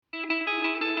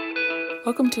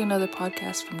Welcome to another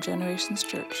podcast from Generations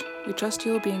Church. We trust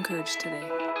you will be encouraged today.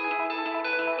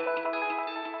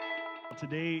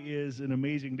 Today is an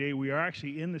amazing day. We are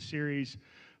actually in the series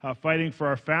Fighting for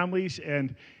Our Families,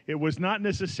 and it was not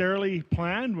necessarily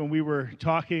planned when we were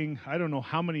talking. I don't know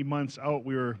how many months out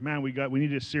we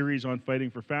needed a series on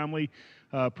fighting for family.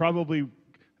 Probably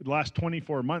the last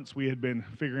 24 months we had been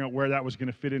figuring out where that was going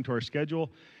to fit into our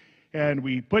schedule, and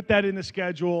we put that in the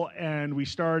schedule, and we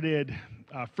started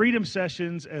Freedom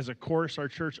Sessions as a course our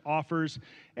church offers,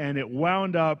 and it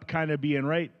wound up kind of being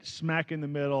right smack in the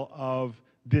middle of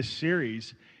this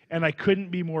series, and I couldn't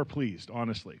be more pleased,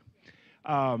 honestly.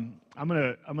 I'm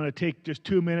gonna take just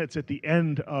 2 minutes at the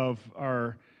end of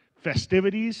our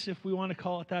festivities, if we want to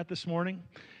call it that, this morning,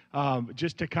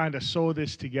 just to kind of sew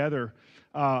this together.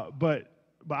 But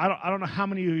I don't know how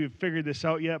many of you have figured this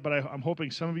out yet, but I'm hoping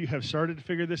some of you have started to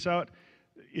figure this out.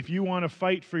 If you want to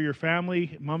fight for your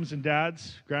family, moms and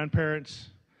dads, grandparents,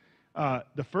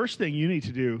 the first thing you need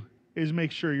to do is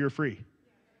make sure you're free.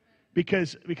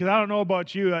 Because I don't know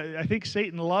about you, I think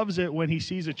Satan loves it when he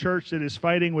sees a church that is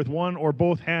fighting with one or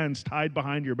both hands tied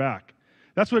behind your back.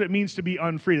 That's what it means to be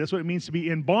unfree. That's what it means to be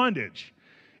in bondage.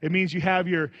 It means you have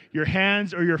your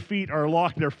hands or your feet are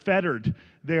locked. They're fettered.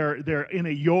 They're in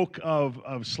a yoke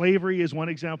of slavery is one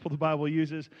example the Bible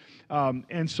uses.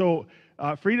 And so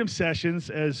Freedom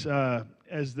Sessions, as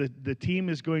the team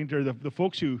is going to, the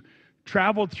folks who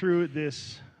traveled through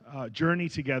this journey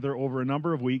together over a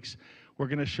number of weeks, we're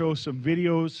going to show some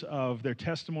videos of their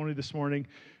testimony this morning.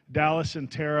 Dallas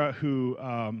and Tara, who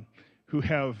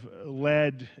have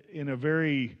led in a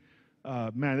very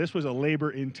this was a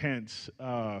labor-intense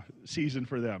season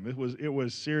for them. It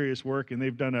was serious work, and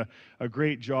they've done a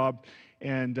great job.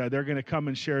 And they're going to come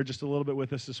and share just a little bit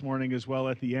with us this morning as well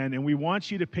at the end. And we want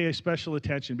you to pay special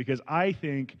attention because I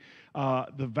think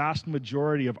the vast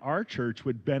majority of our church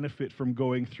would benefit from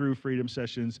going through Freedom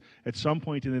Sessions at some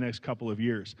point in the next couple of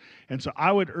years. And so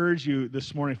I would urge you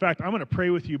this morning. In fact, I'm going to pray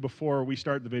with you before we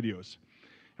start the videos.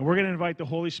 And we're going to invite the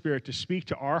Holy Spirit to speak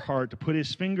to our heart, to put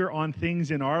His finger on things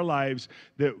in our lives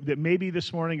that maybe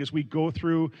this morning as we go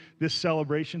through this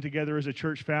celebration together as a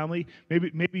church family,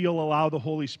 maybe you'll allow the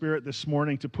Holy Spirit this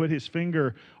morning to put His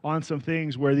finger on some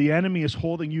things where the enemy is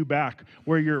holding you back,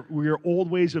 where your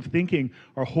old ways of thinking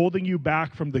are holding you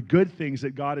back from the good things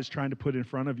that God is trying to put in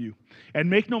front of you. And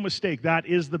make no mistake, that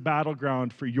is the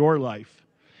battleground for your life.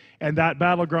 And that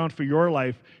battleground for your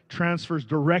life transfers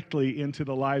directly into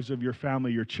the lives of your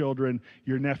family, your children,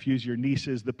 your nephews, your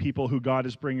nieces, the people who God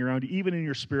is bringing around, even in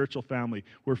your spiritual family.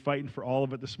 We're fighting for all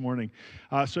of it this morning.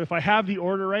 So if I have the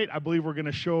order right, I believe we're going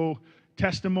to show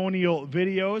testimonial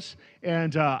videos.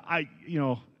 And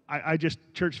I just,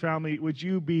 church family, would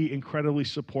you be incredibly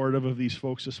supportive of these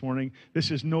folks this morning? This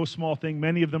is no small thing.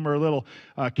 Many of them are a little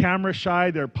camera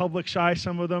shy. They're public shy,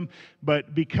 some of them.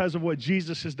 But because of what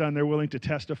Jesus has done, they're willing to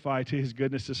testify to His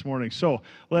goodness this morning. So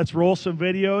let's roll some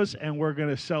videos, and we're going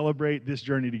to celebrate this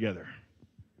journey together.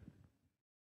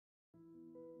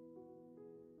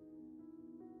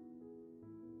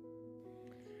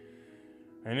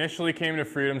 I initially came to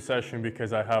Freedom Session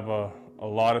because I have a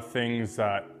lot of things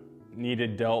that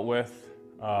needed dealt with,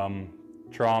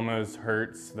 traumas,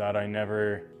 hurts that I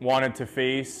never wanted to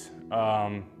face,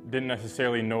 didn't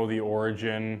necessarily know the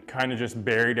origin, kind of just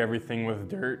buried everything with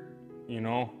dirt,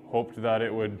 hoped that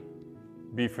it would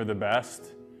be for the best,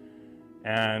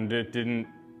 and it didn't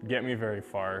get me very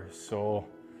far. So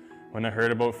when I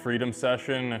heard about Freedom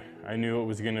Session, I knew it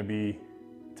was going to be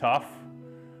tough,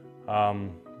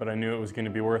 but I knew it was going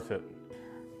to be worth it.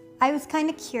 I was kind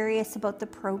of curious about the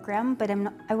program, but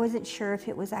I wasn't sure if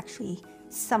it was actually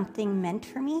something meant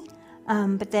for me.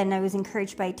 But then I was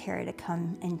encouraged by Tara to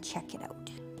come and check it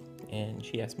out. And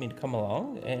she asked me to come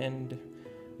along, and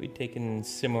we'd taken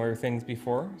similar things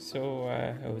before, so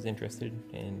I was interested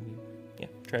and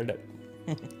tried it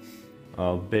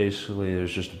out. Basically,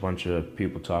 there's just a bunch of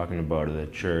people talking about it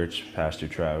at church. Pastor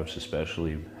Travis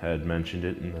especially had mentioned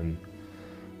it, and then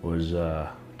was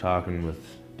talking with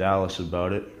Dallas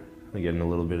about it, getting a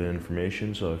little bit of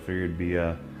information, so I figured it'd be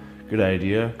a good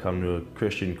idea, come to a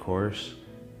Christian course,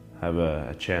 have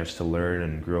a chance to learn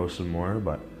and grow some more,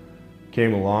 but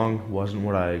came along, wasn't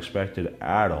what I expected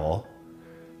at all.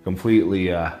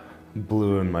 Completely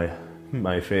blew in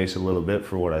my face a little bit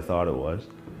for what I thought it was,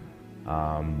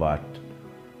 but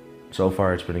so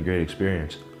far it's been a great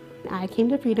experience. I came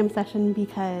to Freedom Session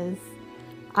because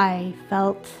I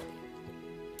felt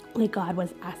like God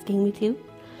was asking me to.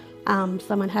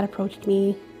 Someone had approached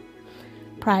me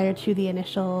prior to the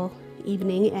initial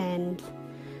evening and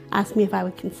asked me if I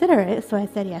would consider it. So I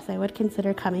said yes, I would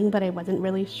consider coming, but I wasn't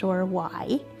really sure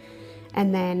why.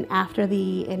 And then after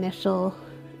the initial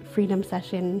freedom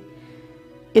session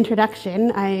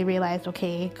introduction, I realized,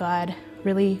 okay, God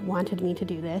really wanted me to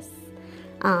do this.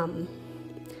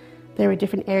 There were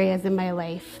different areas in my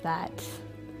life that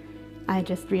I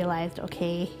just realized,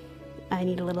 okay, I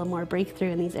need a little more breakthrough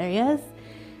in these areas.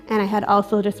 And I had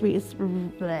also just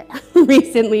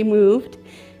recently moved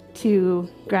to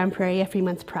Grand Prairie a few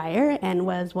months prior and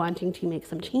was wanting to make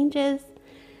some changes.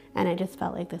 And I just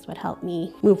felt like this would help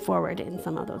me move forward in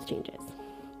some of those changes.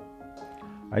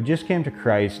 I just came to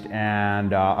Christ,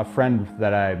 and a friend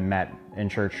that I met in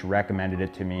church recommended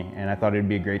it to me, and I thought it'd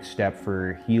be a great step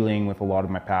for healing with a lot of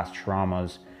my past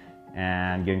traumas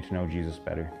and getting to know Jesus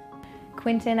better.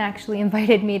 Quentin actually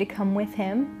invited me to come with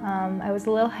him. I was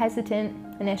a little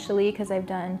hesitant initially because I've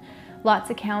done lots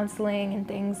of counseling and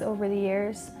things over the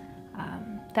years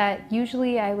that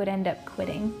usually I would end up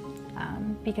quitting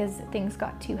because things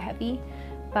got too heavy.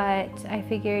 But I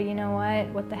figured, you know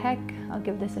what the heck, I'll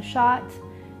give this a shot,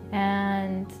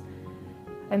 and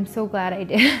I'm so glad I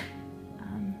did.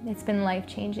 It's been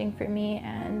life-changing for me,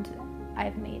 and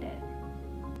I've made it.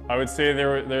 I would say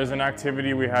there's an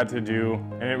activity we had to do,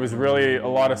 and it was really a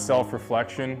lot of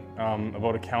self-reflection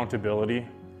about accountability.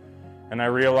 And I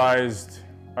realized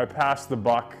I passed the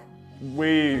buck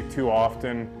way too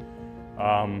often.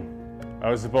 I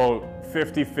was about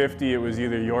 50-50. It was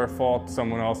either your fault,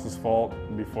 someone else's fault,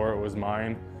 before it was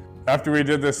mine. After we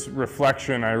did this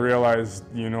reflection, I realized,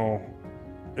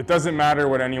 it doesn't matter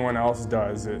what anyone else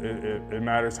does. It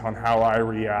matters on how I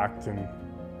react, and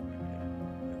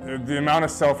the amount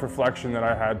of self-reflection that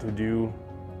I had to do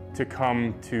to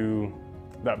come to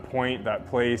that point, that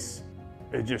place,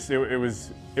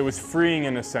 it was freeing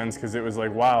in a sense, because it was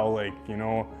like, wow,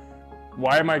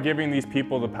 why am I giving these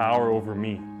people the power over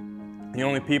me? The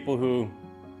only people who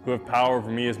have power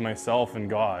over me is myself and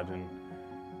God,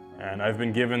 and I've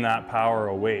been given that power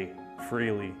away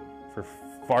freely for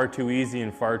far too easy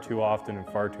and far too often and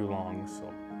far too long.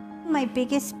 So my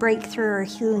biggest breakthrough or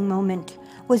healing moment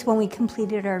was when we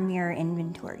completed our mirror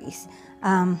inventories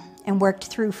and worked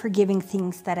through forgiving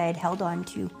things that I had held on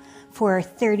to for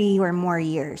 30 or more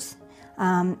years.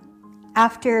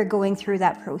 After going through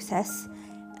that process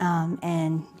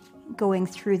and going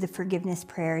through the forgiveness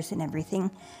prayers and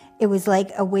everything, it was like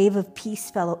a wave of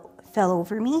peace fell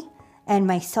over me, and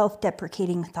my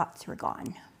self-deprecating thoughts were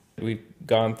gone. We've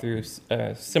gone through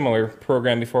a similar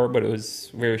program before, but it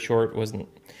was very short, wasn't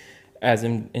as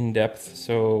in depth.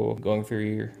 So going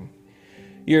through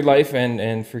your life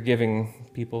and forgiving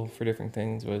people for different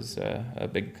things was a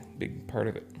big part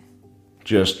of it.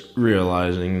 Just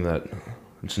realizing that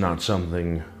it's not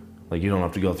something, like, you don't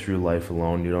have to go through life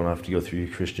alone, you don't have to go through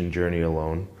your Christian journey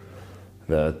alone.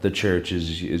 That the church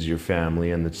is your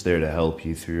family, and it's there to help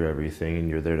you through everything, and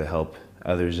you're there to help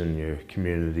others in your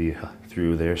community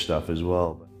through their stuff as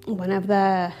well. One of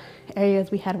the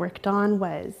areas we had worked on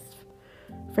was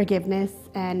forgiveness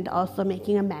and also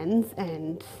making amends,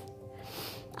 and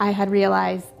I had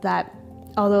realized that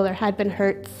although there had been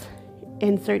hurts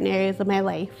in certain areas of my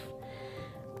life,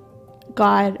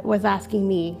 God was asking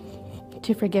me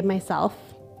to forgive myself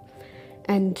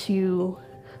and to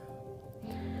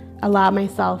allow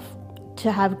myself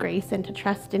to have grace and to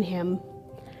trust in Him,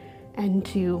 and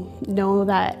to know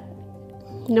that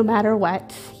no matter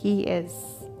what, He is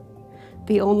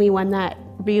the only one that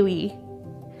really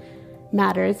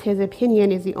matters. His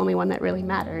opinion is the only one that really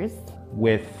matters.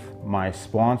 With my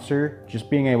sponsor, just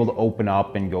being able to open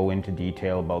up and go into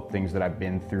detail about things that I've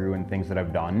been through and things that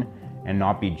I've done and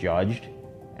not be judged,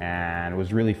 and it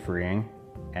was really freeing.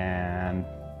 And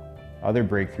other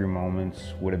breakthrough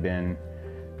moments would have been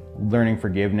learning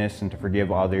forgiveness and to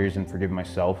forgive others and forgive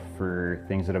myself for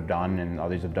things that I've done and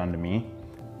others have done to me.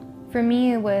 For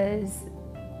me, it was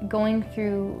going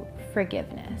through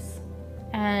forgiveness.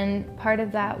 And part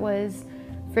of that was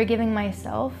forgiving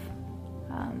myself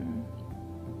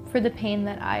for the pain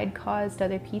that I had caused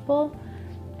other people,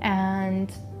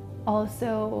 and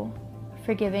also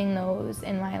forgiving those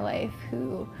in my life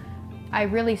who I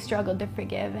really struggled to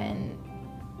forgive. And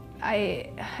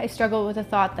I struggled with the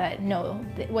thought that no,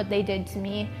 what they did to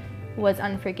me was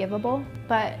unforgivable.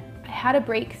 But I had a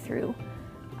breakthrough,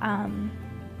 and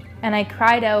I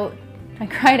cried out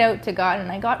to God, and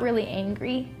I got really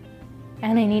angry,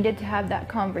 and I needed to have that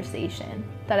conversation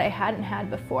that I hadn't had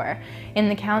before. In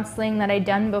the counseling that I'd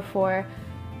done before,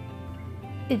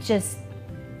 it just,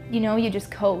 you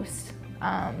just coast.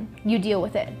 You deal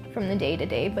with it from the day to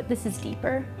day, but this is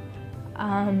deeper.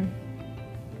 And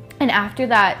after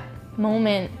that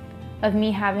moment of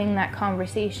me having that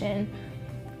conversation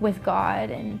with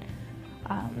God, and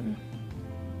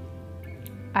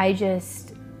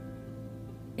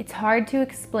It's hard to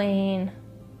explain,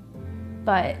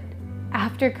 but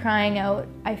after crying out,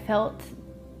 I felt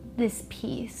this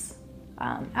peace.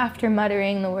 After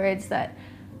muttering the words that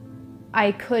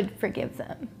I could forgive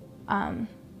them.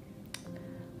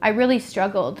 I really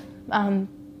struggled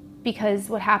because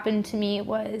what happened to me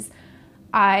was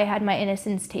I had my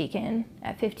innocence taken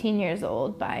at 15 years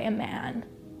old by a man.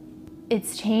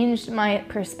 It's changed my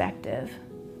perspective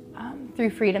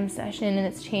through Freedom Session, and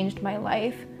it's changed my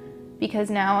life because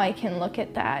now I can look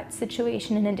at that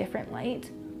situation in a different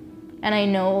light. And I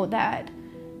know that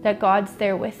God's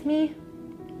there with me,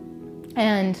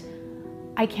 and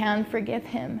I can forgive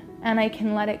him, and I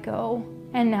can let it go.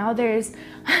 And now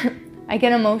I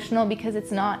get emotional because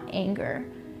it's not anger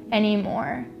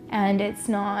anymore, and it's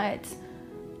not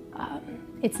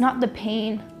the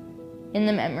pain in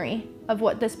the memory of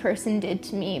what this person did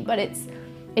to me, but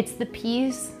it's the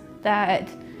peace that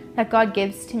God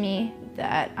gives to me,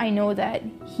 that I know that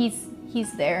he's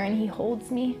there and he holds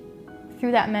me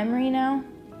through that memory now.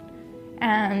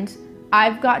 And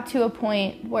I've got to a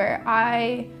point where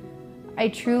I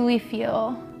truly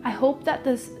feel, I hope that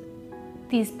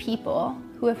these people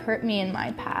who have hurt me in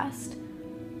my past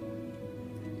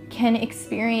can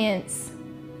experience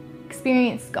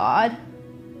God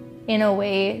in a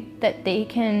way that they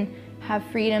can have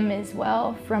freedom as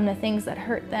well from the things that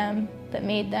hurt them, that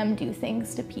made them do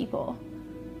things to people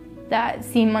that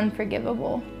seem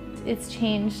unforgivable. It's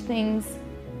changed things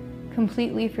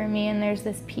completely for me, and there's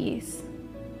this peace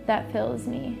that fills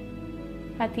me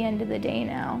at the end of the day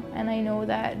now. And I know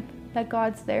that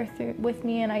God's there with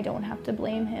me, and I don't have to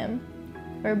blame him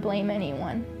or blame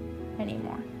anyone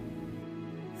anymore.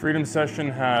 Freedom Session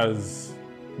has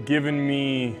given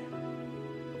me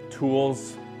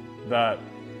tools that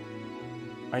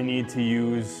I need to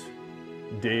use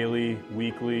daily,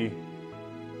 weekly,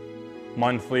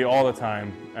 monthly, all the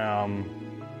time.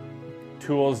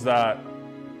 Tools that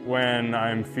when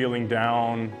I'm feeling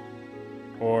down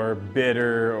or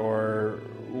bitter or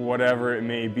whatever it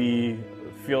may be,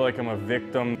 feel like I'm a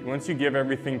victim. Once you give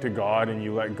everything to God and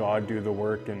you let God do the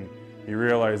work and you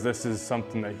realize this is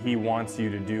something that he wants you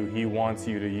to do, he wants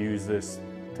you to use this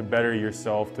to better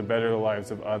yourself, to better the lives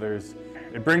of others.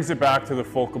 It brings it back to the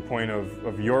focal point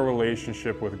of your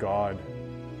relationship with God.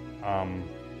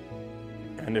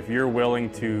 And if you're willing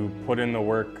to put in the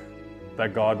work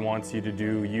that God wants you to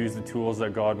do, use the tools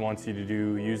that God wants you to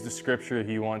do, use the scripture that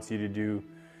he wants you to do,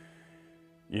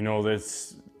 you know,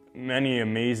 there's many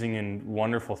amazing and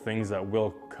wonderful things that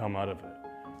will come out of it.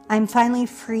 I'm finally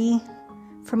free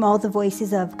from all the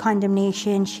voices of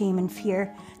condemnation, shame, and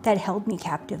fear that held me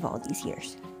captive all these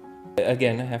years.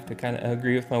 Again, I have to kind of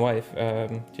agree with my wife.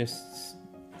 Just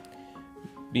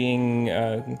being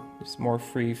just more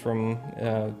free from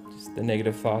just the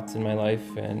negative thoughts in my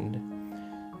life, and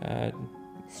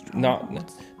not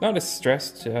as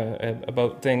stressed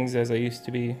about things as I used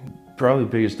to be. Probably the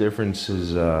biggest difference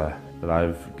is that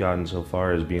I've gotten so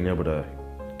far is being able to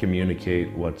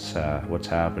communicate what's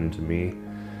happened to me,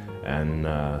 and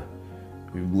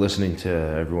listening to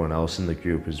everyone else in the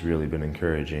group has really been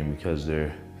encouraging because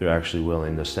they're actually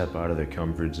willing to step out of their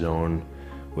comfort zone,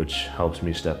 which helps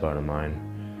me step out of mine,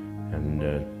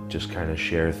 and just kind of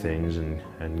share things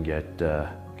and get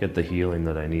the healing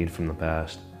that I need from the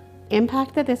past.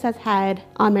 Impact that this has had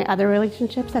on my other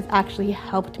relationships has actually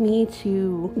helped me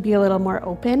to be a little more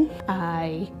open.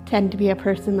 I tend to be a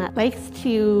person that likes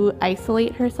to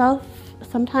isolate herself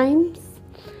sometimes,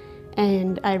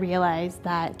 and I realize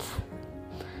that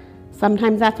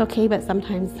sometimes that's okay, but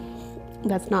sometimes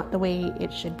that's not the way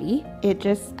it should be. It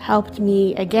just helped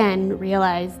me again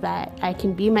realize that I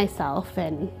can be myself,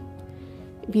 and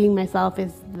being myself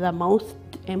is the most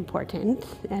important,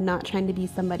 and not trying to be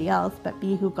somebody else, but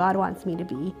be who God wants me to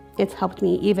be. It's helped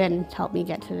me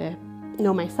get to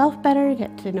know myself better,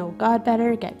 get to know God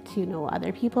better, get to know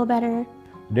other people better.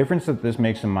 The difference that this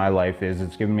makes in my life is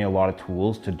it's given me a lot of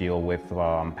tools to deal with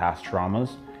past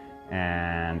traumas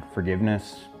and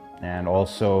forgiveness, and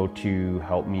also to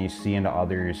help me see into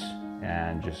others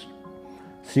and just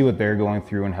see what they're going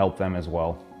through and help them as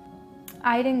well.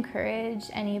 I'd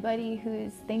encourage anybody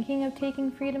who's thinking of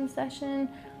taking Freedom Session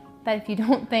that if you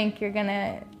don't think you're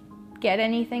gonna get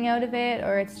anything out of it,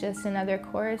 or it's just another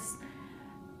course,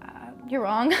 you're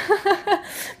wrong.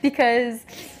 Because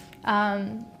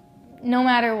no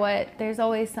matter what, there's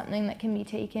always something that can be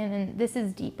taken, and this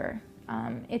is deeper.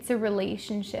 It's a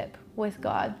relationship with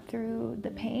God through the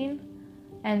pain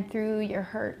and through your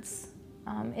hurts,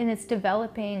 and it's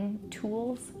developing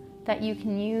tools that you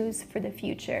can use for the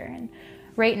future. And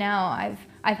right now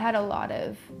I've had a lot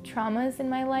of traumas in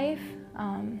my life,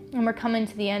 And we're coming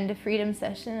to the end of Freedom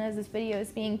Session as this video is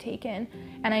being taken.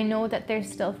 And I know that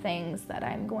there's still things that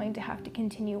I'm going to have to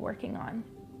continue working on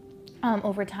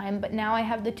over time. But now I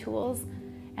have the tools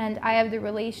and I have the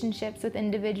relationships with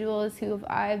individuals who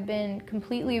I've been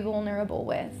completely vulnerable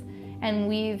with. And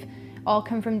we've all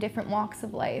come from different walks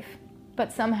of life.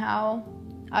 But somehow,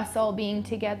 us all being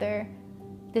together,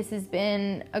 this has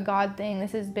been a God thing.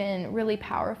 This has been really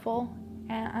powerful.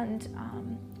 And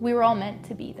we were all meant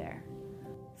to be there.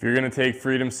 If you're gonna take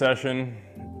Freedom Session,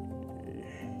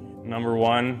 number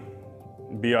one,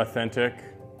 be authentic.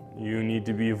 You need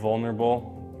to be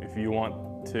vulnerable. If you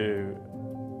want to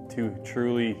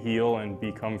truly heal and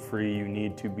become free, you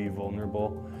need to be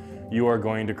vulnerable. You are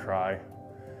going to cry.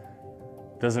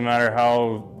 Doesn't matter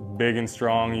how big and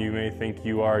strong you may think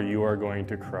you are going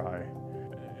to cry.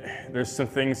 There's some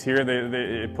things here that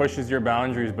it pushes your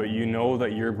boundaries, but you know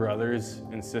that your brothers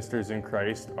and sisters in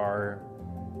Christ are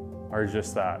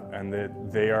just that, and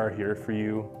that they are here for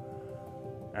you,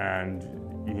 and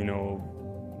you know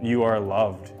you are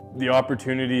loved. The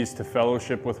opportunities to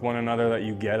fellowship with one another that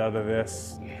you get out of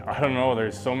this, I don't know,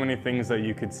 there's so many things that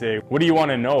you could say. What do you want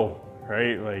to know,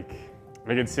 right? Like,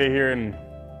 I could sit here and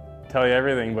tell you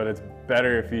everything, but it's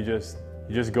better if you just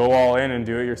go all in and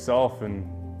do it yourself. And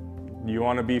you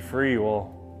want to be free,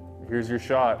 well, here's your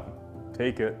shot,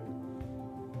 take it.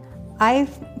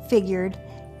 I've figured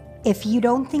if you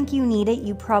don't think you need it,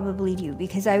 you probably do,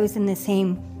 because I was in the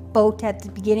same boat at the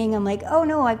beginning. I'm like, oh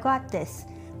no, I've got this.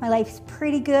 My life's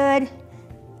pretty good.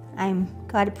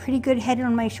 Got a pretty good head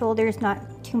on my shoulders,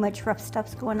 not too much rough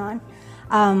stuff's going on.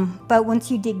 But once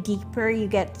you dig deeper, you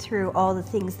get through all the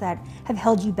things that have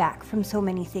held you back from so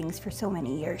many things for so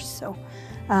many years. So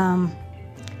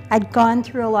I'd gone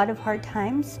through a lot of hard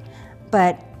times,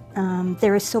 but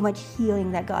there was so much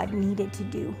healing that God needed to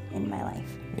do in my life.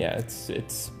 Yeah,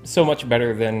 it's so much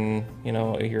better than, you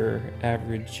know, your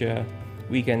average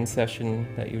weekend session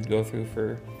that you'd go through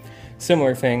for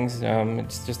similar things.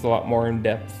 It's just a lot more in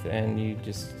depth, and you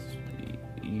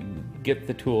get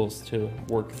the tools to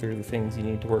work through the things you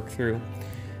need to work through,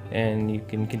 and you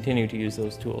can continue to use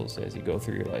those tools as you go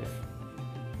through your life.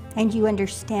 And you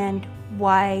understand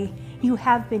why you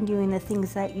have been doing the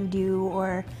things that you do,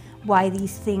 or why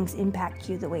these things impact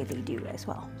you the way they do as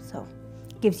well. So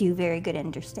it gives you very good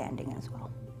understanding as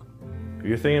well. If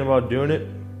you're thinking about doing it,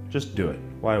 just do it.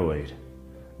 Why wait?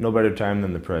 No better time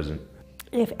than the present.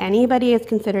 If anybody is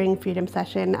considering Freedom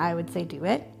Session, I would say do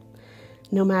it.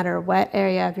 No matter what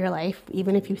area of your life,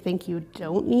 even if you think you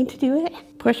don't need to do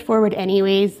it, push forward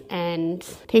anyways and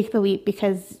take the leap,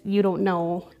 because you don't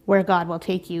know where God will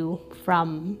take you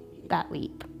from that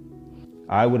leap.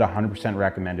 I would 100%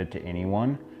 recommend it to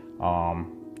anyone.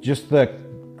 Just the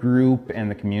group and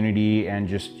the community, and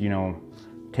just, you know,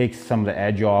 takes some of the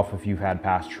edge off if you've had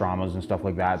past traumas and stuff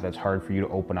like that that's hard for you to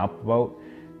open up about.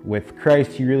 With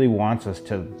Christ, he really wants us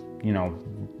to, you know,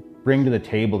 bring to the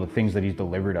table the things that he's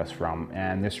delivered us from,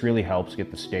 and this really helps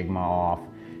get the stigma off.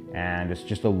 And it's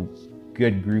just a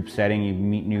good group setting. You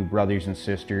meet new brothers and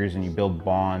sisters, and you build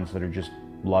bonds that are just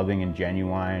loving and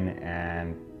genuine,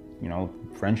 and, you know,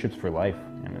 friendships for life,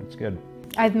 and it's good.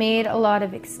 I've made a lot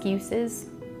of excuses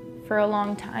for a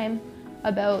long time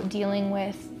about dealing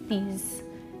with these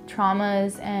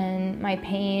traumas and my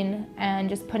pain, and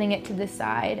just putting it to the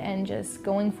side and just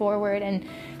going forward and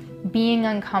being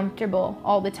uncomfortable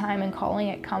all the time and calling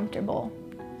it comfortable,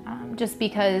 just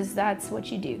because that's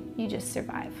what you do. You just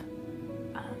survive.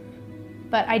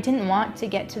 But I didn't want to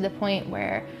get to the point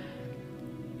where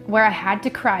I had to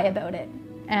cry about it.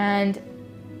 And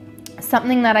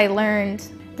something that I learned,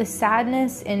 the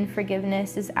sadness in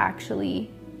forgiveness is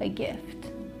actually a gift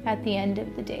at the end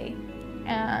of the day.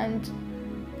 And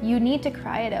you need to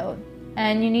cry it out,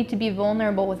 and you need to be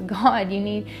vulnerable with God.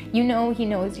 You know he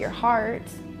knows your heart,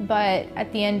 but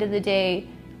at the end of the day,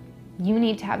 you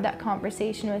need to have that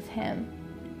conversation with him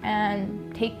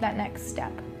and take that next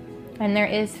step. And there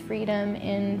is freedom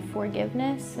in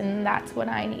forgiveness, and that's what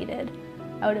I needed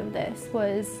out of this,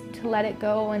 was to let it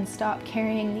go and stop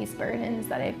carrying these burdens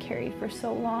that I've carried for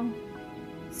so long.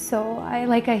 So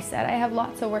like I said, I have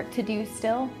lots of work to do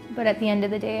still, but at the end of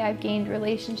the day, I've gained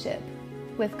relationship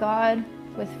with God,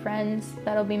 with friends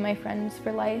that'll be my friends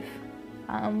for life,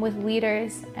 with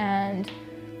leaders, and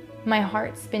my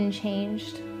heart's been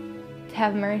changed to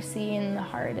have mercy in the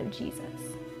heart of Jesus.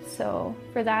 So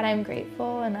for that, I'm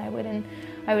grateful, and I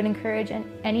would encourage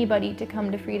anybody to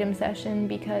come to Freedom Session,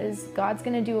 because God's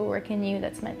going to do a work in you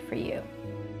that's meant for you.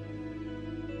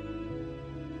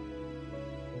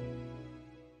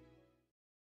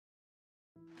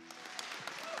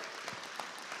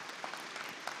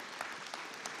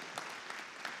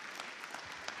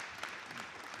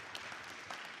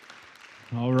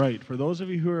 right. For those of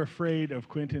you who are afraid of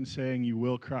Quentin saying you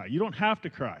will cry, you don't have to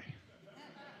cry.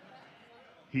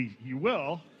 You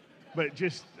will, but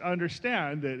just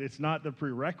understand that it's not the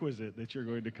prerequisite that you're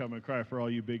going to come and cry for all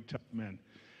you big, tough men.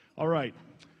 All right.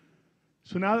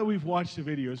 So now that we've watched the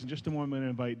videos, in just a moment, I'm going to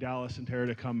invite Dallas and Tara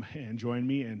to come and join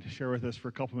me and share with us for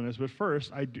a couple minutes. But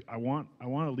first, I want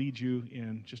to lead you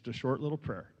in just a short little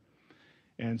prayer.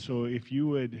 And so if you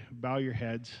would bow your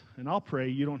heads, and I'll pray.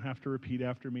 You don't have to repeat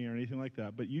after me or anything like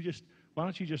that. But why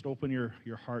don't you just open your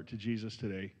heart to Jesus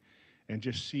today and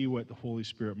just see what the Holy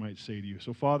Spirit might say to you.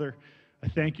 So, Father, I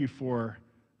thank you for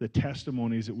the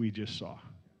testimonies that we just saw.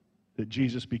 That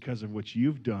Jesus, because of what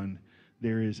you've done,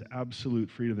 there is absolute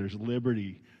freedom. There's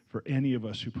liberty for any of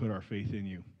us who put our faith in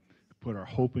you, put our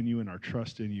hope in you and our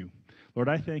trust in you. Lord,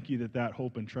 I thank you that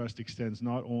hope and trust extends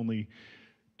not only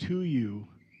to you,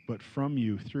 but from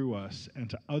you through us and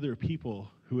to other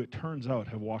people who, it turns out,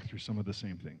 have walked through some of the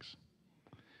same things.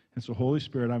 And so, Holy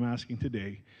Spirit, I'm asking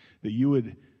today that you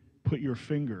would put your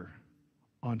finger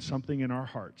on something in our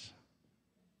hearts.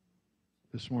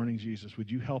 This morning, Jesus, would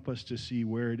you help us to see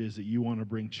where it is that you want to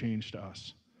bring change to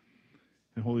us?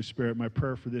 And Holy Spirit, my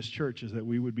prayer for this church is that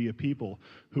we would be a people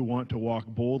who want to walk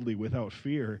boldly without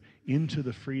fear into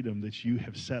the freedom that you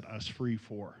have set us free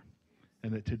for.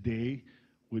 And that today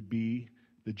would be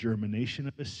the germination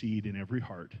of a seed in every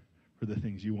heart for the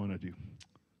things you want to do.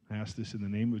 I ask this in the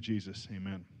name of Jesus.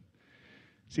 Amen.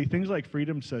 See, things like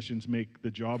freedom sessions make the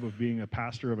job of being a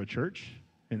pastor of a church,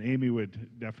 and Amy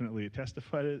would definitely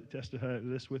testify to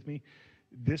this with me,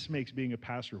 this makes being a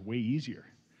pastor way easier.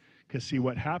 Because see,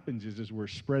 what happens is we're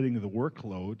spreading the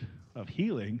workload of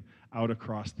healing out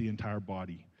across the entire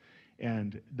body.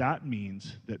 And that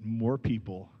means that more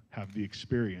people have the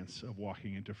experience of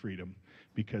walking into freedom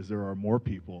because there are more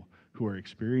people who are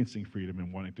experiencing freedom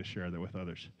and wanting to share that with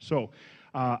others. So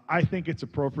I think it's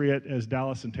appropriate as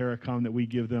Dallas and Tara come that we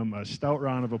give them a stout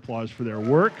round of applause for their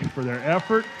work, for their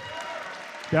effort.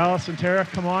 Dallas and Tara,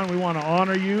 come on, we want to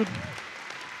honor you.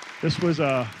 This was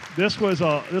a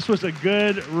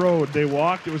good road they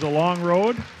walked. It was a long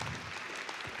road.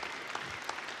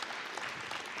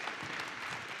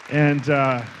 And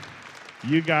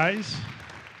you guys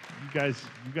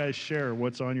share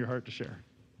what's on your heart to share.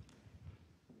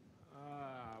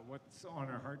 What's on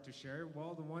our heart to share?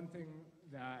 Well, the one thing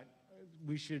that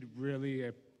we should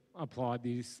really applaud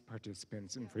these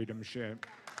participants in Freedom Ship.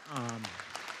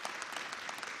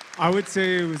 I would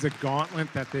say it was a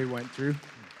gauntlet that they went through,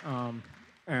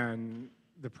 and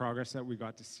the progress that we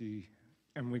got to see,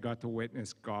 and we got to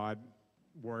witness God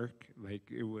work. Like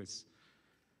it was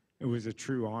a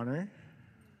true honor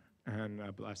and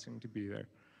a blessing to be there,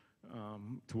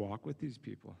 to walk with these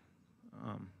people.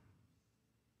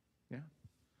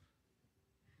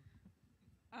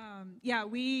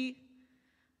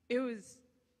 It was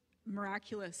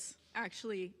miraculous,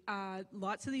 actually.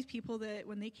 Lots of these people that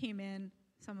when they came in,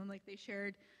 some of them, like they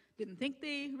shared, didn't think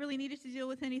they really needed to deal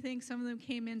with anything. Some of them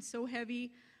came in so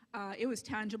heavy, it was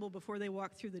tangible before they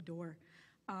walked through the door,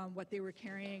 what they were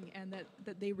carrying, and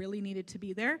that they really needed to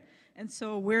be there. And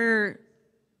so we're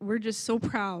just so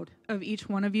proud of each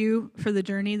one of you for the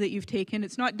journey that you've taken.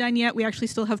 It's not done yet. We actually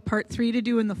still have part 3 to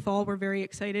do in the fall. We're very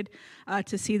excited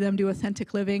to see them do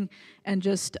authentic living and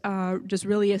just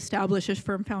really establish a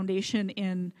firm foundation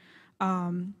in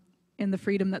the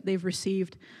freedom that they've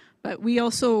received. But we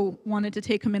also wanted to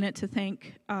take a minute to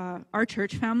thank our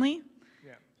church family,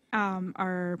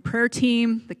 our prayer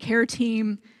team, the care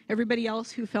team, everybody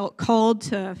else who felt called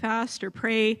to fast or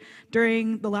pray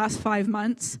during the last 5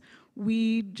 months.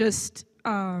 We just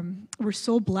were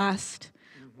so blessed.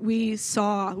 We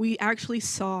actually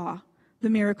saw the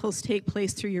miracles take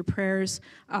place through your prayers,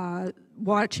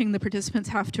 watching the participants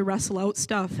have to wrestle out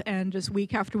stuff, and just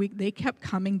week after week, they kept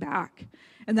coming back.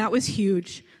 And that was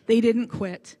huge. They didn't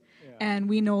quit. And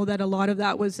we know that a lot of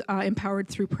that was empowered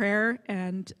through prayer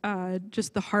and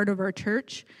just the heart of our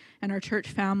church and our church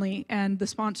family and the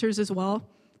sponsors as well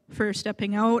for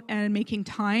stepping out and making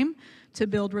time to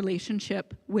build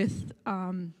relationship with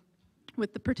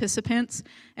the participants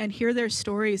and hear their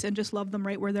stories and just love them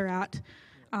right where they're at.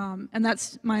 And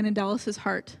that's mine and Dallas's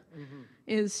heart,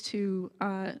 is to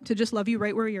just love you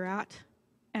right where you're at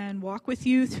and walk with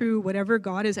you through whatever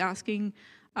God is asking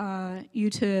you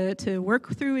to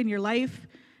work through in your life.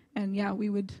 And yeah, we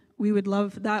would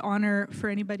love that honor for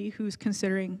anybody who's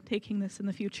considering taking this in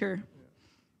the future.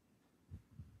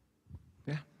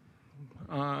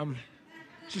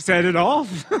 She said it all.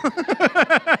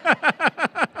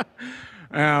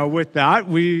 With that,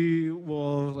 we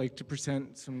will like to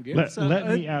present some gifts. Let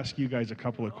me ask you guys a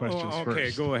couple of questions first.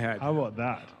 Okay, go ahead. How about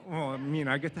that? Well, I mean,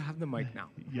 I get to have the mic now.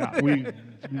 Yeah, we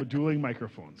dueling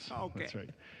microphones. Okay. That's right.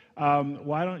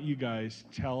 Why don't you guys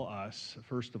tell us,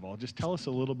 first of all, just tell us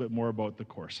a little bit more about the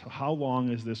course. How long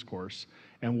is this course,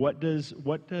 and what does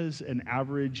an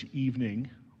average evening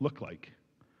look like?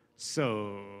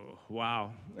 So,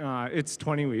 wow. It's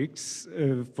 20 weeks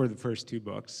for the first 2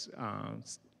 books.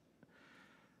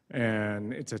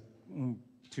 And it's a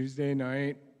Tuesday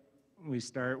night. We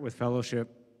start with fellowship.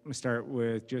 We start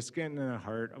with just getting in a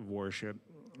heart of worship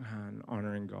and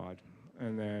honoring God.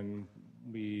 And then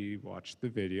we watch the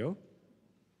video.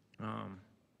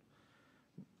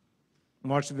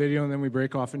 Watch the video, and then we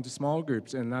break off into small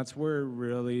groups. And that's where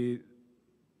really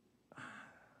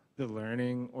the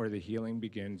learning or the healing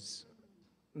begins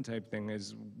type thing,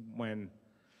 is when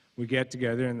we get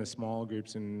together in the small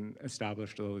groups and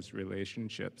establish those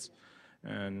relationships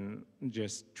and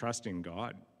just trusting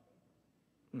God,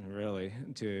 really.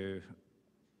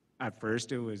 At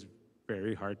first it was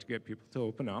very hard to get people to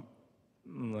open up,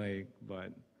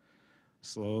 but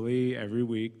slowly every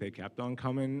week they kept on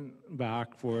coming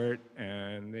back for it,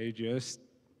 and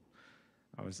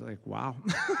I was like, wow.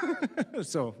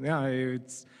 So yeah,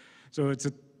 it's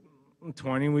a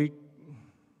 20-week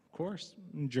course,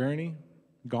 journey,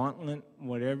 gauntlet,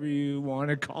 whatever you want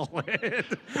to call it.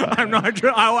 I'm not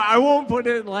sure. I won't put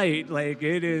it light.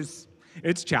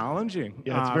 It's challenging.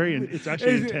 Yeah, it's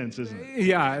actually intense, isn't it?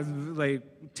 Yeah, like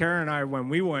Tara and I, when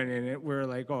we went in it, we were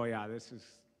like, oh yeah,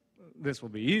 this will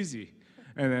be easy.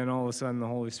 And then all of a sudden, the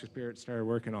Holy Spirit started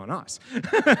working on us.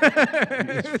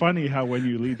 It's funny how when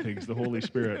you lead things, the Holy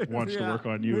Spirit wants to work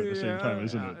on you at the same time,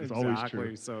 isn't it? It's always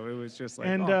true. So it was just like.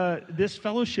 And this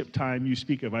fellowship time you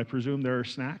speak of, I presume there are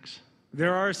snacks?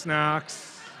 There are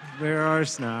snacks. There are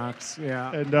snacks,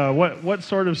 yeah. And what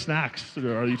sort of snacks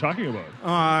are you talking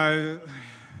about?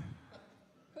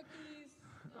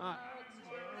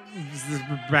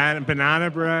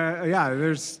 Banana bread. Yeah,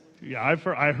 there's. Yeah,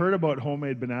 I heard about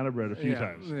homemade banana bread a few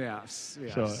times. Yes.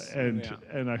 So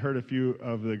and I heard a few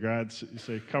of the grads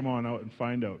say, "Come on out and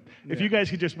find out." If Yeah. you guys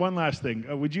could just one last thing,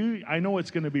 would you? I know it's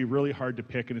going to be really hard to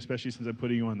pick, and especially since I'm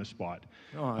putting you on the spot.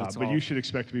 But you should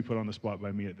expect to be put on the spot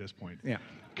by me at this point. Yeah.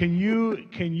 Can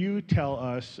you tell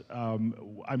us?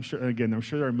 I'm sure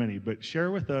there are many, but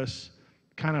share with us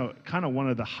kind of one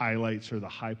of the highlights or the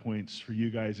high points for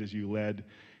you guys as you led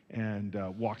and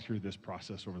walked through this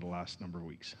process over the last number of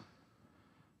weeks.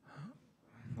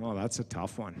 Well, that's a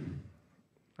tough one.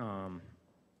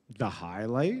 The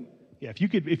highlight? Yeah, if you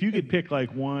could pick like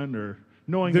one, or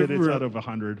knowing that it's out of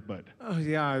 100, but. Oh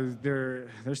yeah,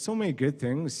 there's so many good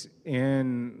things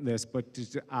in this, but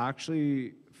to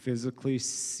actually physically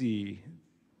see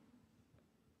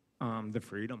the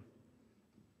freedom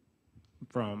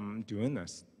from doing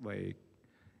this, like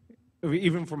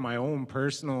even from my own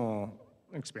personal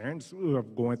experience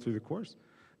of going through the course,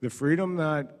 the freedom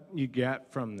that you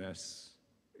get from this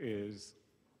is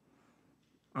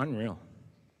unreal.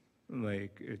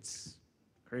 Like, it's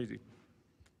crazy.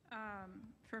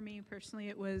 For me personally,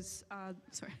 it was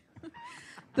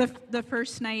the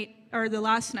first night, or the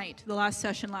last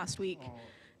session last week.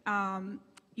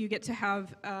 You get to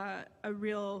have a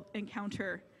real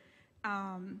encounter,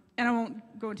 and I won't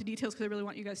go into details because I really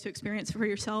want you guys to experience it for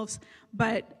yourselves.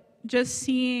 But just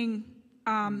seeing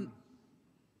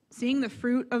the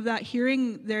fruit of that,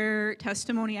 hearing their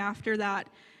testimony after that,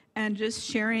 and just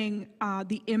sharing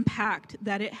the impact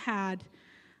that it had,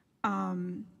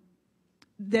 and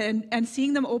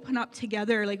seeing them open up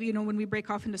together. Like, when we break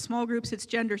off into small groups, it's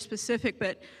gender specific,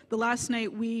 but the last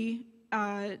night we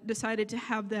decided to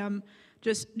have them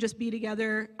just be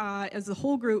together as the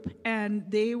whole group, and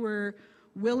they were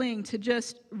willing to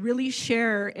just really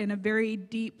share in a very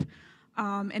deep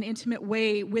and intimate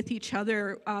way with each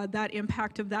other that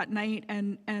impact of that night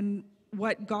and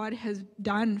what God has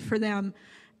done for them.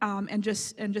 And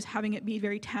just having it be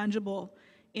very tangible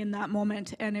in that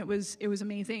moment, and it was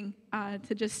amazing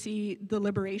to just see the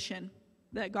liberation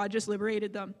that God just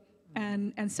liberated them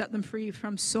and set them free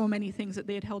from so many things that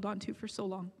they had held on to for so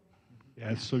long.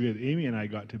 Yeah, it's so good. Amy and I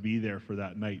got to be there for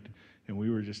that night, and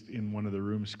we were just in one of the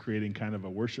rooms creating kind of a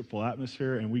worshipful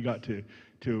atmosphere, and we got to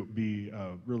be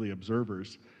really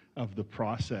observers of the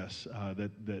process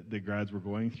that the grads were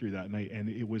going through that night, and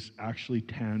it was actually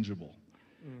tangible.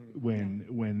 When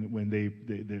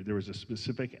there was a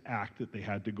specific act that they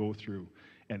had to go through,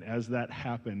 and as that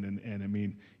happened, and I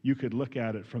mean, you could look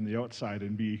at it from the outside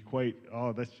and be quite,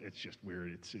 it's just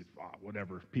weird, it's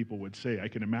whatever people would say. I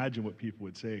can imagine what people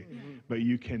would say, but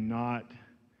you cannot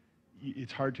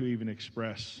it's hard to even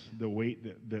express the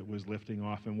weight that was lifting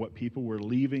off and what people were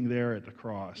leaving there at the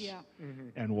cross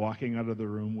and walking out of the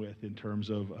room with in terms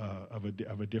of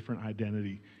a different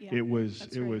identity. Yeah, it was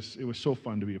that's right. so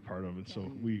fun to be a part of, and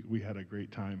so we had a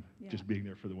great time just being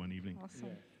there for the one evening. Awesome.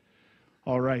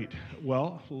 All right,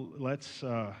 well, let's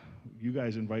you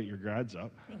guys invite your grads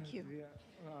up. Thank you.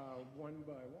 One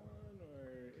by one or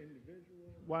individual?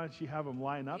 Why don't you have them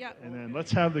line up, Yeah. and then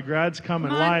let's have the grads come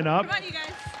and on, line up. Come on, you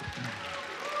guys.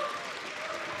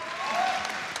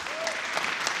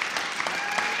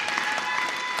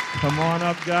 Come on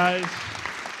up, guys.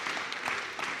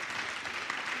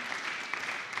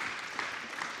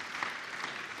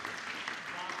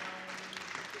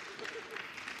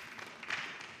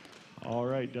 All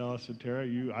right, Dallas and Tara,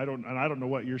 I don't know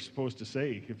what you're supposed to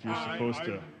say if you're supposed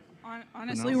to.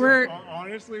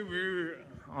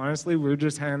 Honestly, we're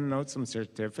just handing out some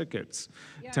certificates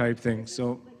type thing.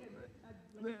 So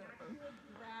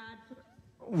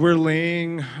we're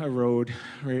laying a road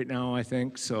right now, I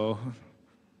think. So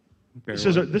this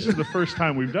is the first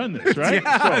time we've done this,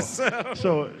 right?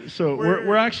 So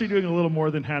we're actually doing a little more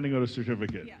than handing out a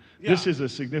certificate. This is a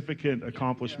significant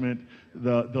accomplishment.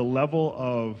 The level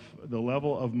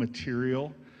of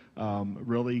material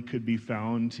really could be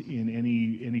found in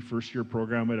any first-year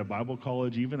program at a Bible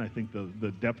college even. I think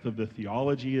the depth of the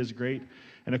theology is great.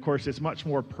 And of course, it's much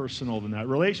more personal than that.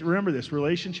 Remember this,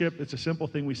 relationship, it's a simple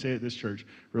thing we say at this church.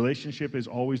 Relationship is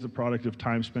always the product of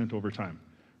time spent over time.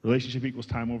 Relationship equals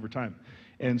time over time.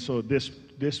 And so this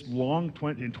long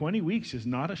 20 weeks is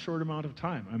not a short amount of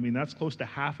time. I mean, that's close to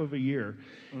half of a year.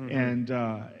 And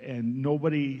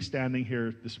nobody standing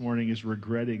here this morning is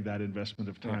regretting that investment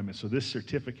of time. And so this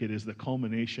certificate is the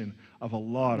culmination of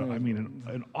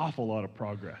an awful lot of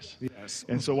progress. Yes.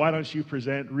 And so why don't you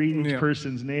read each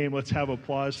person's name. Let's have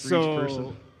applause for each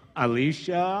person.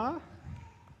 Alicia.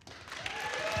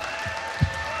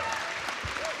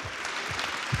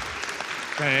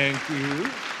 Thank you.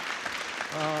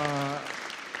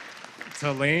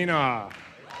 Selena.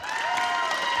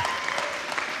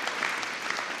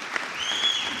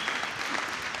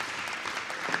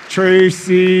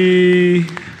 Tracy.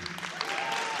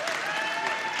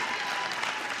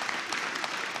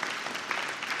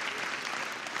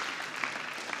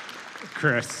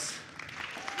 Chris.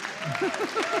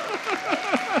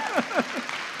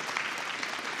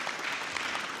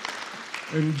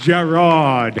 And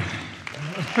Gerard.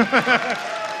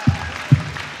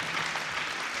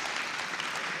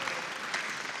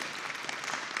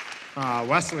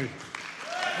 Wesley.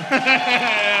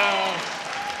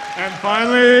 And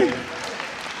finally,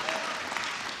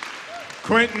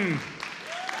 Quentin.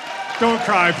 Don't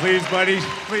cry, please, buddy.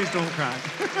 Please don't cry.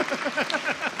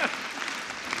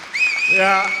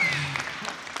 Yeah.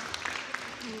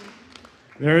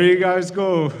 There you guys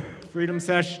go. Freedom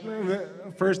session.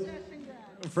 First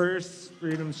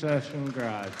Freedom Session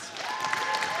grads.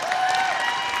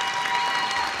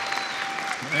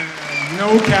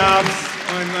 No caps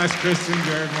unless Chris and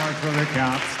Jared want for the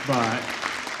caps, but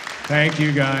thank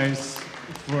you guys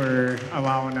for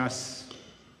allowing us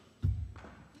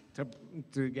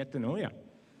to get to know you.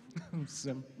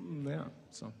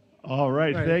 All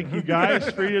right, thank you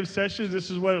guys. Freedom Sessions, this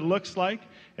is what it looks like,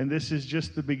 and this is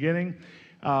just the beginning.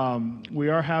 We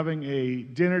are having a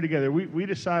dinner together. We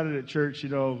decided at church,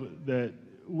 that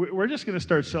we're just going to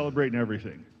start celebrating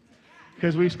everything.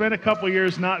 Because we spent a couple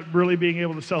years not really being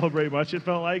able to celebrate much, it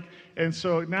felt like. And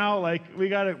so now, we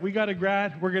got a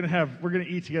grad, we're gonna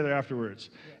eat together afterwards.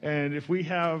 And if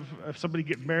somebody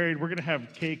get married, we're gonna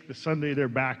have cake the Sunday they're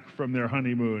back from their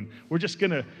honeymoon.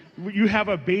 You have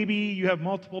a baby, you have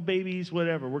multiple babies,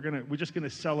 whatever. We're just gonna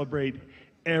celebrate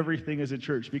everything as a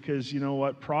church, because you know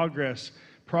what? Progress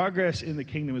in the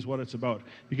kingdom is what it's about,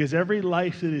 because every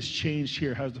life that is changed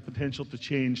here has the potential to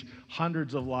change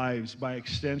hundreds of lives by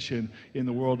extension in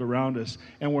the world around us.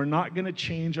 And we're not going to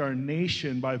change our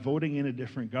nation by voting in a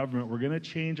different government. We're going to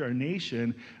change our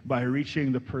nation by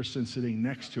reaching the person sitting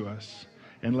next to us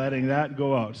and letting that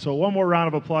go out. So one more round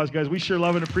of applause, guys. We sure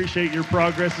love and appreciate your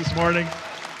progress this morning.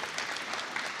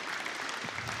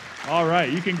 All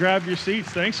right, you can grab your seats.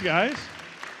 Thanks, guys.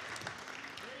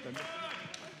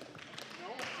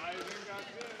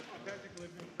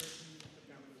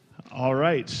 All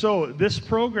right, so this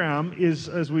program is,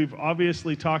 as we've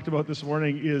obviously talked about this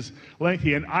morning, is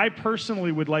lengthy, and I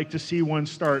personally would like to see one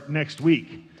start next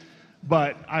week.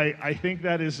 But I think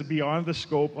that is beyond the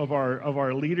scope of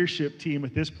our leadership team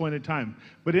at this point in time.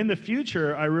 But in the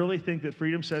future, I really think that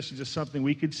Freedom Sessions is something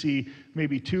we could see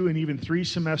maybe 2 and even 3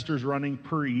 semesters running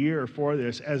per year for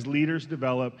this as leaders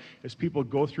develop, as people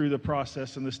go through the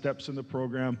process and the steps in the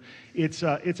program. It's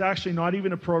actually not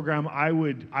even a program I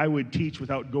would teach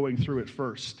without going through it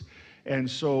first. And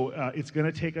so it's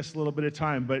going to take us a little bit of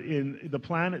time, but the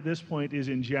plan at this point is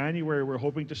in January, we're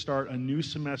hoping to start a new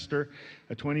semester,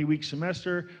 a 20-week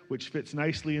semester, which fits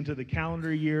nicely into the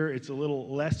calendar year. It's a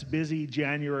little less busy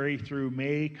January through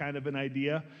May, kind of an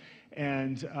idea.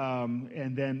 And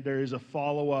then there is a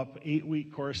follow-up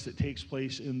 8-week course that takes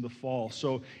place in the fall.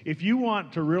 So if you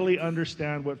want to really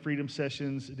understand what Freedom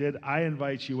Sessions did, I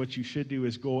invite you, what you should do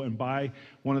is go and buy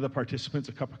one of the participants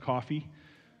a cup of coffee,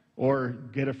 or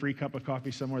get a free cup of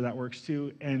coffee somewhere, that works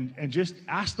too, and just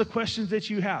ask the questions that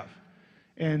you have,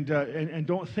 and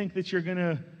don't think that you're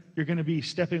gonna be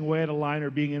stepping way out of line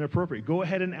or being inappropriate. Go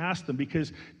ahead and ask them,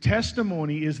 because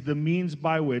testimony is the means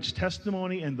by which,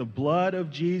 testimony and the blood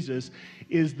of Jesus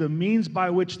is the means by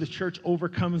which the church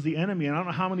overcomes the enemy. And I don't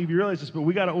know how many of you realize this, but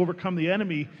we got to overcome the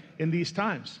enemy in these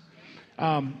times.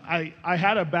 I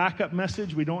had a backup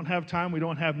message. We don't have time. We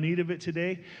don't have need of it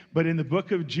today. But in the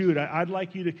book of Jude, I'd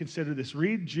like you to consider this.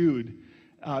 Read Jude,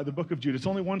 the book of Jude. It's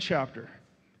only one chapter.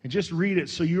 And just read it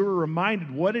so you're reminded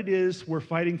what it is we're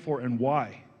fighting for and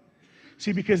why.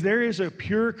 See, because there is a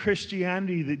pure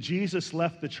Christianity that Jesus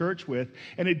left the church with,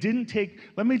 and it didn't take,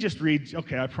 let me just read.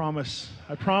 Okay, I promise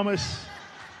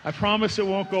it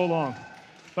won't go long.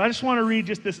 But I just want to read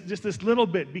just this little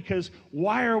bit, because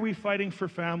why are we fighting for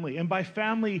family? And by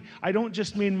family, I don't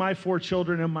just mean my 4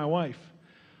 children and my wife.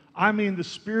 I mean the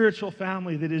spiritual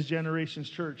family that is Generations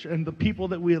Church and the people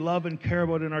that we love and care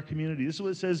about in our community. This is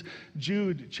what it says,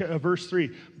 Jude, verse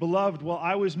 3. Beloved, while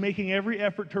I was making every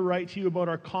effort to write to you about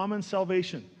our common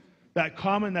salvation,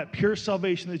 that pure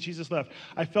salvation that Jesus left,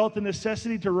 I felt the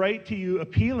necessity to write to you,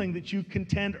 appealing that you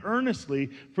contend earnestly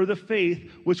for the faith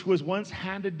which was once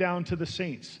handed down to the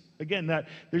saints. Again, that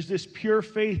there's this pure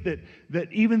faith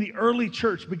that even the early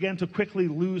church began to quickly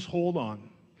lose hold on.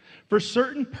 For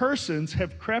certain persons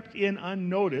have crept in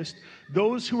unnoticed,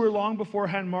 those who were long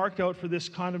beforehand marked out for this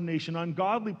condemnation,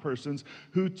 ungodly persons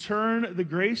who turn the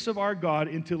grace of our God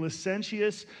into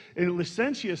licentiousness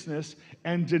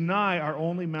and deny our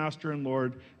only Master and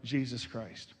Lord, Jesus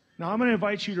Christ. Now, I'm going to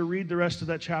invite you to read the rest of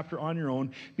that chapter on your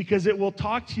own, because it will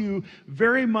talk to you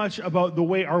very much about the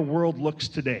way our world looks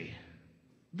today.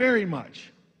 Very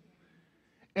much.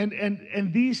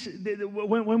 And these,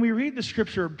 when we read the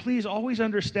scripture, please always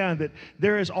understand that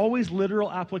there is always literal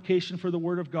application for the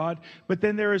Word of God, but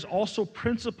then there is also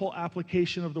principle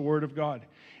application of the Word of God.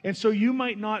 And so you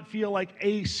might not feel like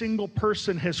a single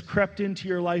person has crept into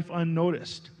your life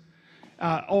unnoticed,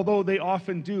 although they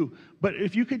often do. But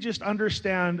if you could just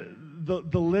understand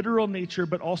the literal nature,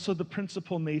 but also the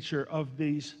principle nature of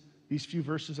these few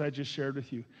verses I just shared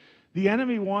with you. The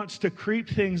enemy wants to creep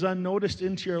things unnoticed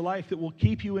into your life that will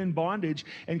keep you in bondage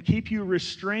and keep you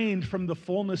restrained from the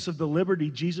fullness of the liberty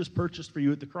Jesus purchased for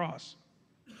you at the cross.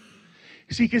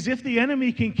 See, because if the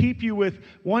enemy can keep you with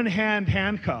one hand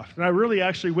handcuffed, and I really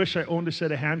actually wish I owned a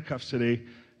set of handcuffs today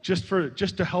just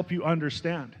to help you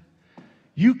understand.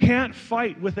 You can't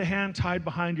fight with a hand tied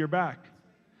behind your back.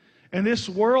 And this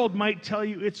world might tell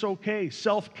you it's okay.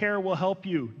 Self-care will help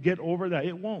you get over that.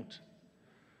 It won't.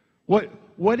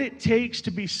 What it takes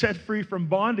to be set free from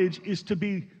bondage is to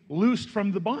be loosed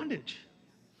from the bondage.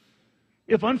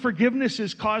 If unforgiveness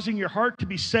is causing your heart to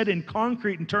be set in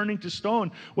concrete and turning to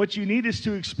stone, what you need is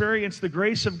to experience the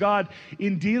grace of God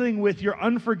in dealing with your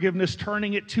unforgiveness,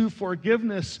 turning it to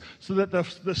forgiveness so that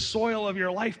the soil of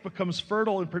your life becomes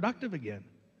fertile and productive again.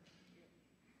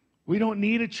 We don't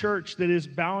need a church that is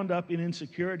bound up in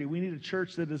insecurity. We need a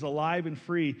church that is alive and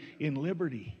free in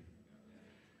liberty.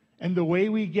 And the way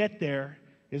we get there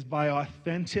is by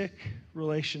authentic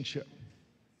relationship.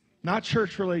 Not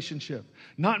church relationship.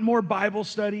 Not more Bible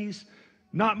studies.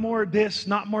 Not more this,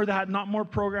 not more that, not more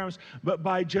programs. But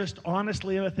by just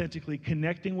honestly and authentically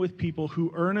connecting with people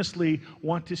who earnestly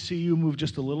want to see you move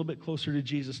just a little bit closer to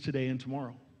Jesus today and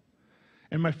tomorrow.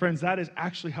 And my friends, that is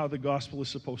actually how the gospel is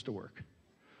supposed to work.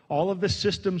 All of the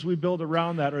systems we build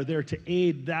around that are there to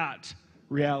aid that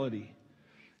reality.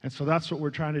 And so that's what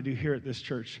we're trying to do here at this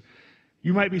church.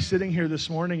 You might be sitting here this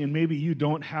morning and maybe you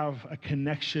don't have a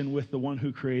connection with the one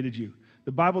who created you.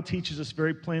 The Bible teaches us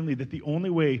very plainly that the only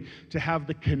way to have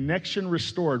the connection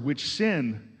restored, which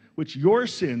your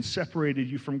sin separated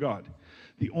you from God,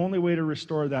 the only way to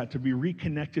restore that, to be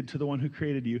reconnected to the one who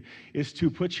created you, is to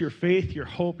put your faith, your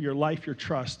hope, your life, your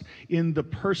trust in the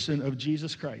person of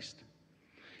Jesus Christ.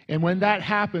 And when that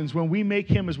happens, when we make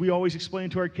him, as we always explain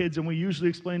to our kids, and we usually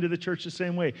explain to the church the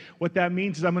same way, what that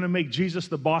means is I'm going to make Jesus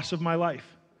the boss of my life.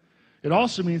 It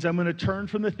also means I'm going to turn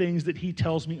from the things that he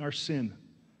tells me are sin.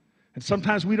 And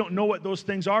sometimes we don't know what those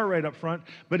things are right up front,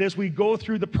 but as we go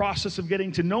through the process of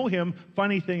getting to know him,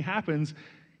 funny thing happens.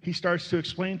 He starts to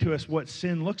explain to us what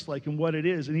sin looks like and what it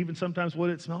is, and even sometimes what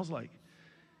it smells like.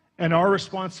 And our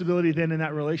responsibility then in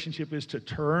that relationship is to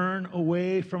turn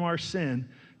away from our sin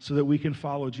so that we can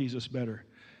follow Jesus better.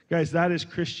 Guys, that is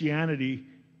Christianity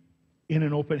in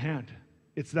an open hand.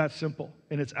 It's that simple,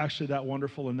 and it's actually that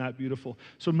wonderful and that beautiful.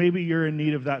 So maybe you're in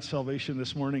need of that salvation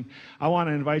this morning. I want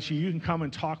to invite you. You can come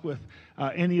and talk with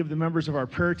any of the members of our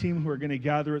prayer team who are going to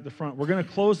gather at the front. We're going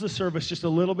to close the service just a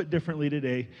little bit differently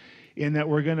today, in that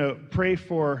we're going to pray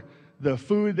for the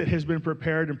food that has been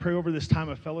prepared and pray over this time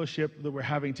of fellowship that we're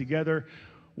having together.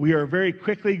 We are very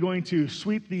quickly going to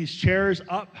sweep these chairs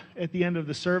up at the end of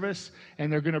the service,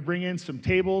 and they're going to bring in some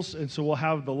tables, and so we'll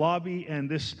have the lobby and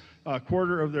this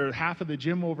quarter of their half of the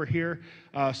gym over here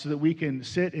so that we can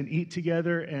sit and eat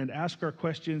together and ask our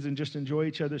questions and just enjoy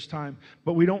each other's time.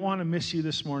 But we don't want to miss you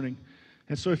this morning.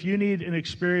 And so if you need an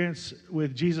experience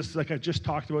with Jesus like I just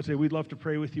talked about today, we'd love to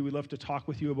pray with you. We'd love to talk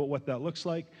with you about what that looks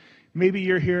like. Maybe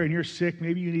you're here and you're sick.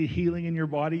 Maybe you need healing in your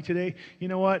body today. You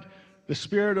know what? The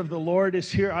Spirit of the Lord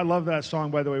is here. I love that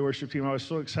song, by the way, worship team. I was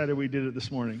so excited we did it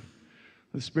this morning.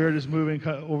 The Spirit is moving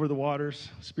over the waters.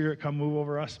 Spirit, come move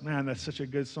over us. Man, that's such a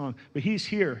good song. But he's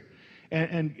here.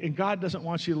 And God doesn't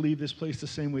want you to leave this place the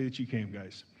same way that you came,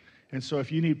 guys. And so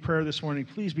if you need prayer this morning,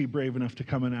 please be brave enough to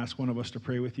come and ask one of us to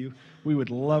pray with you. We would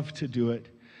love to do it.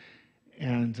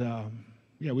 And,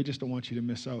 we just don't want you to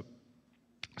miss out.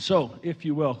 So, if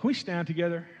you will, can we stand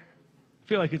together? I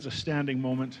feel like it's a standing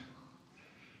moment.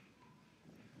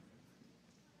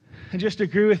 And just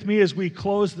agree with me as we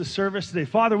close the service today.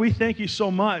 Father, we thank you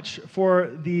so much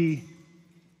for the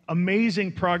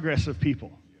amazing progress of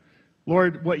people.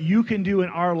 Lord, what you can do in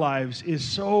our lives is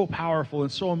so powerful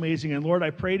and so amazing. And Lord,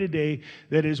 I pray today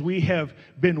that as we have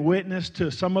been witness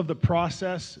to some of the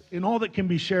process, in all that can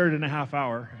be shared in a half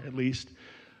hour at least,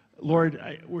 Lord,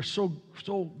 we're so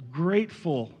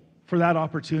grateful for that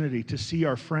opportunity to see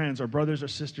our friends, our brothers, our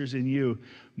sisters in you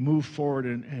move forward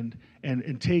and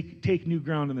take new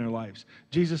ground in their lives.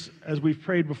 Jesus, as we've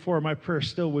prayed before, my prayer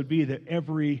still would be that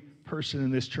every person in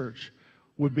this church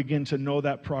would begin to know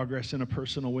that progress in a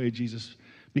personal way, Jesus,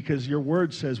 because your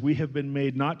word says we have been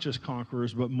made not just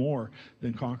conquerors, but more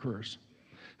than conquerors.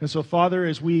 And so, Father,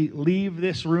 as we leave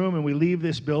this room and we leave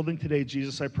this building today,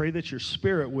 Jesus, I pray that your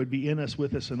Spirit would be in us,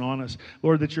 with us, and on us.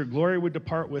 Lord, that your glory would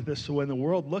depart with us, so when the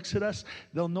world looks at us,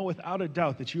 they'll know without a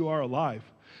doubt that you are alive.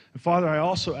 And Father, I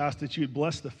also ask that you'd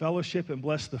bless the fellowship and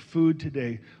bless the food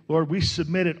today. Lord, we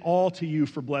submit it all to you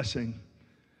for blessing.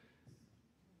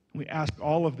 We ask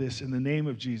all of this in the name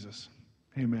of Jesus.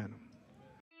 Amen.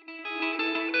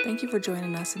 Thank you for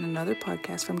joining us in another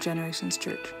podcast from Generations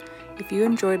Church. If you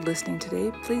enjoyed listening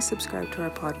today, please subscribe to our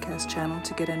podcast channel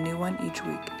to get a new one each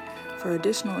week. For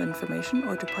additional information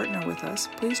or to partner with us,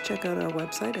 please check out our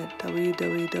website at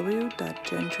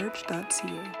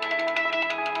www.genchurch.ca.